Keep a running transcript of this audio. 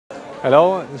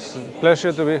Hello, it's a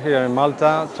pleasure to be here in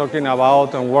Malta talking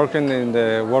about and working in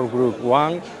the Work Group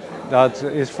 1 that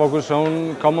is focused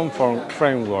on common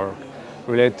framework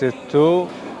related to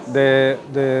the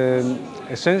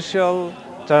essential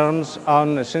terms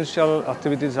and essential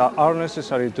activities that are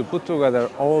necessary to put together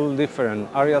all different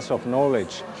areas of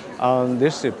knowledge and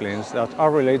disciplines that are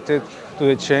related to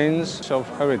the chains of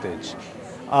heritage.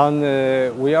 And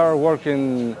we are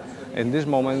working in this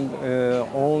moment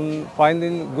on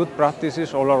finding good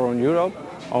practices all around Europe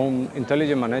on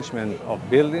intelligent management of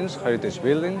buildings, heritage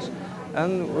buildings.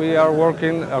 And we are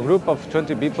working a group of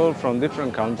 20 people from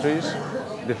different countries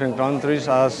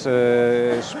as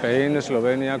Spain,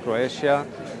 Slovenia, Croatia,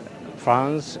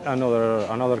 France and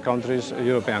other countries,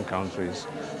 European countries.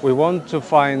 We want to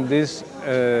find these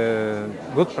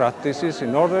good practices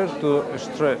in order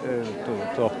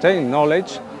to obtain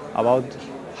knowledge about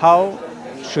how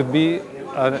should be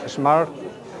a smart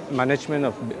management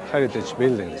of heritage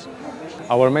buildings.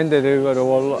 Our main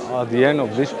deliverable at the end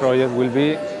of this project will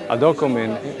be a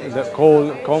document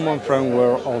called Common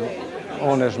Framework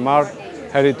on Smart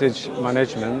Heritage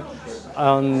Management,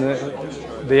 and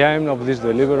the aim of this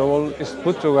deliverable is to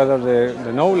put together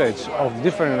the knowledge of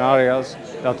different areas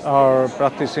that are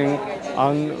practicing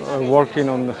and working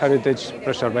on heritage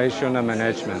preservation and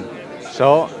management.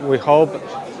 So we hope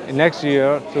next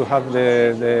year to have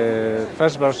the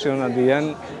first version at the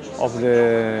end of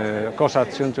the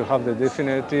COSACción, to have the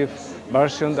definitive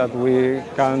version that we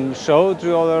can show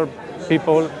to other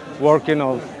people working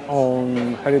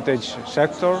on heritage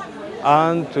sector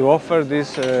and to offer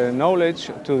this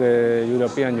knowledge to the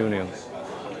European Union.